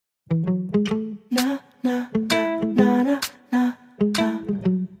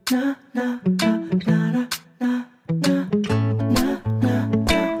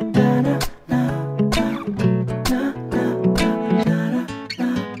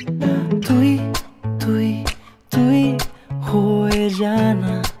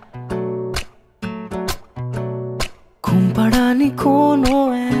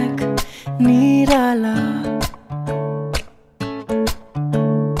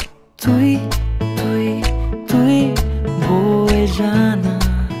তুই তুই তুই বয়ে জানা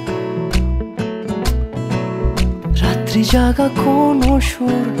রাত্রি জাগা কোনো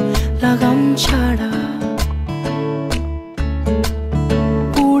সুর লাগাম ছাড়া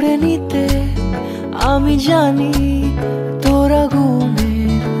পুড়ে নিতে আমি জানি তোরা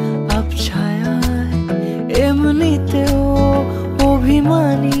গুণের আবছায়ায় এমনিতেও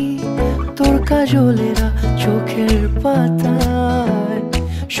অভিমানী তোর কাজলেরা চোখের পাতায়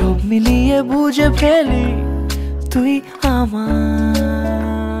সব মিলিয়ে বুঝে ফেলি তুই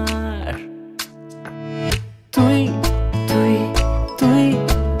আমার তুই তুই তুই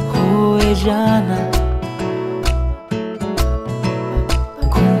হয়ে জানা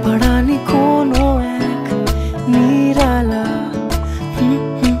ঘুম পাড়ানি কোনো এক নিরালা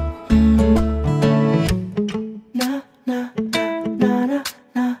না না না না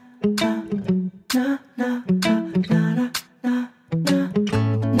না না না না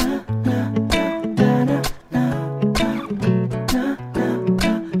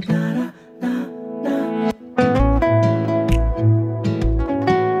না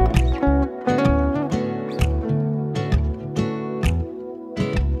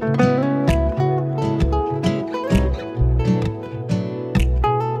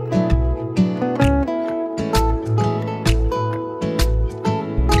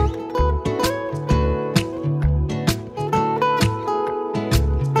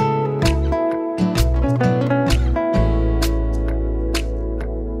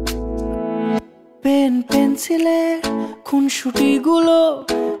পেন পেন্সিলের খুনসুটিগুলো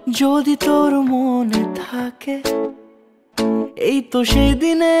যদি তোর মনে থাকে এই তো সেই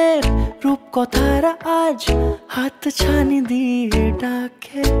দিনের রূপকথারা আজ হাত ছানি দিয়ে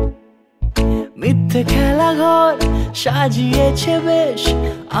ডাকে মিথ্যে খেলা ঘর সাজিয়েছে বেশ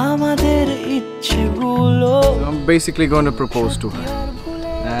আমাদের ইচ্ছেগুলো I'm basically going to propose to her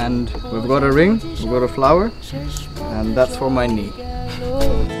and we've got a ring, we've got a flower and that's for my knee.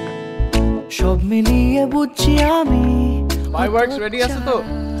 সব মিলিয়ে বুঝছি আমি Fireworks ready আছে তো?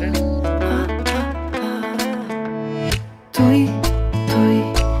 Ready. তুই তুই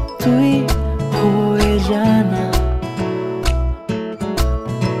তুই হয়ে জানা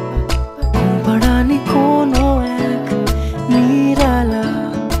ঘুম পাড়ানি কোনো এক নিরালা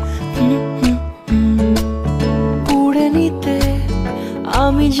পুড়ে নিতে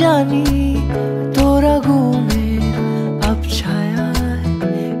আমি জানি তোরা গুণের আবছায়ায়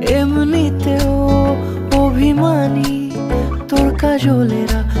এমনিতেও অভিমানী তোর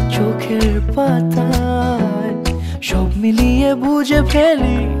কাজলেরা চোখের পাতায় সব মিলিয়ে বুঝে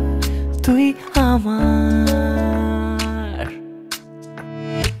ফেলি তুই আমার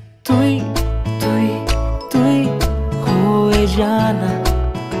তুই তুই তুই হয়ে জানা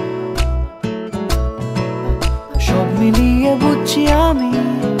সব মিলিয়ে বুঝছি আমি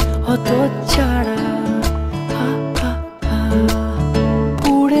হত ছাড়া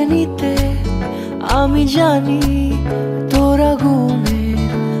পুড়ে নিতে আমি জানি তোরা গুণের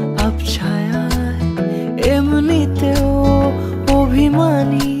আবছায়ায় এমনিতেও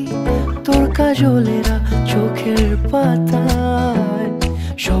অভিমানী তোর কাজলেরা চোখের পাতায়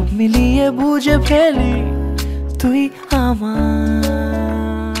সব মিলিয়ে বুঝে ফেলি তুই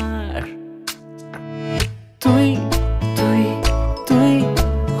আমার তুই তুই তুই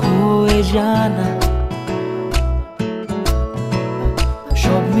হয়ে জানা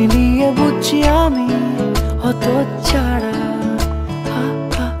সব মিলিয়ে বুঝছি আমি হত ছাড়া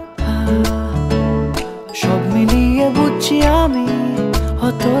সব মিলিয়ে বুঝছি আমি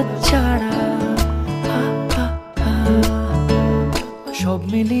হত ছাড়া সব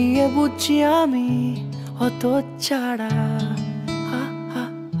মিলিয়ে বুঝছি আমি হত ছাড়া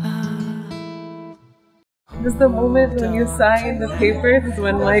This is the moment when you sign the papers,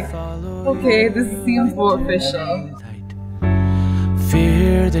 when like, okay, this seems more official.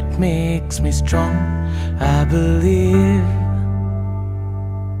 Fear that makes me strong, I believe,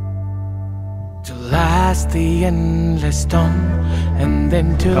 to last the endless storm and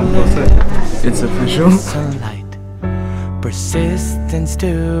then to live. It's official. Sunlight, persistence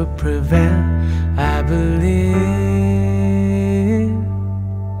to prevail, I believe.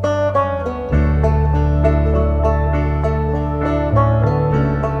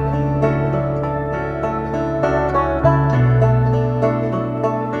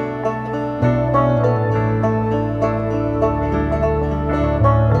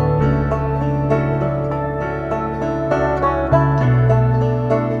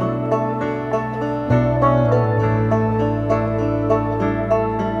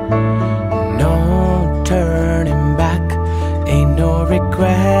 No turning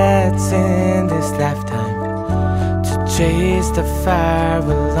the fire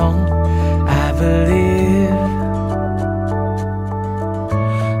alone, I believe,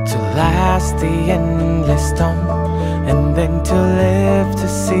 to last the endless storm, and then to live to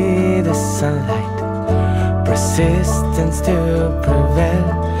see the sunlight. Persistence to prevail,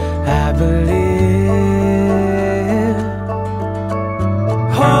 I believe.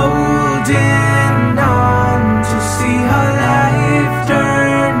 Holding on to see how life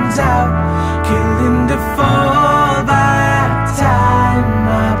turns out, killing the fall back time,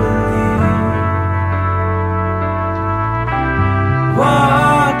 I believe.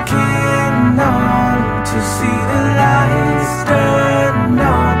 Walking on to see the lights turn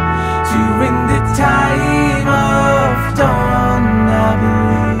on, during the time of dawn, I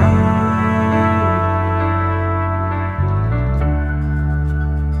believe.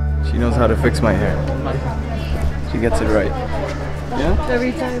 She knows how to fix my hair. She gets it right. Yeah?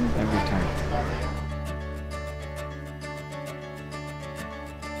 Every time. Every time.